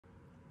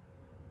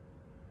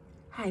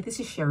Hi, this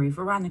is Sherry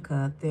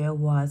Veronica. There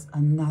was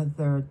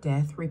another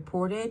death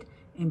reported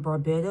in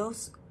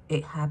Barbados.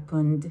 It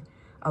happened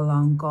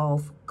along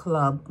Golf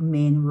Club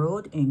Main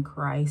Road in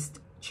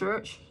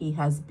Christchurch. He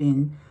has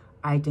been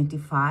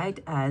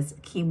identified as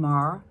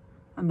Kemar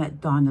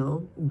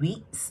MacDonald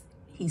Weeks.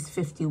 He's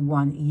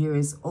 51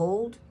 years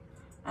old.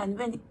 And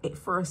when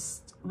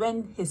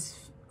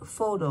his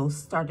photos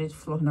started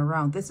floating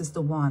around, this is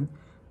the one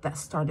that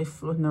started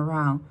floating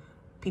around,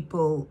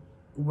 people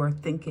were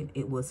thinking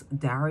it was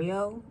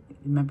Dario.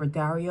 Remember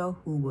Dario,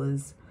 who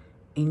was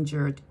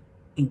injured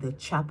in the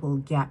Chapel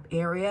Gap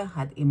area,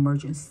 had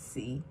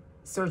emergency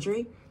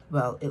surgery?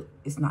 Well,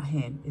 it's not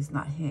him. It's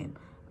not him.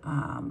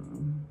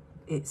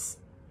 It's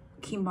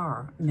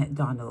Kemar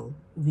MacDonald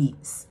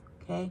Weeks.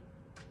 Okay.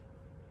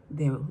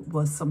 There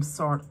was some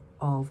sort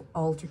of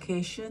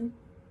altercation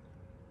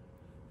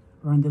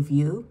around the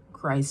view,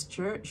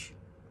 Christchurch,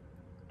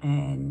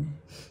 and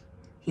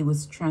he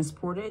was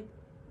transported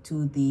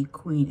to the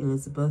Queen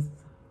Elizabeth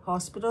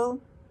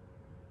Hospital,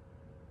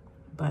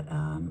 but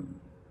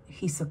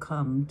he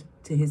succumbed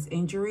to his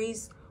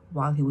injuries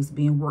while he was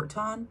being worked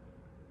on.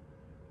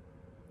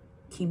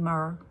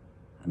 Kemar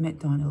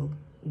MacDonald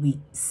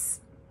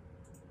Weeks.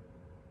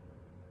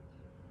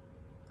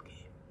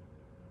 Okay.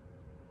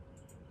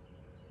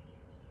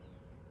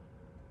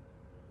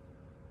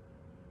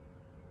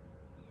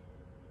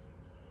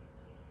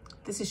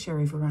 This is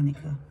Sherry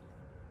Veronica.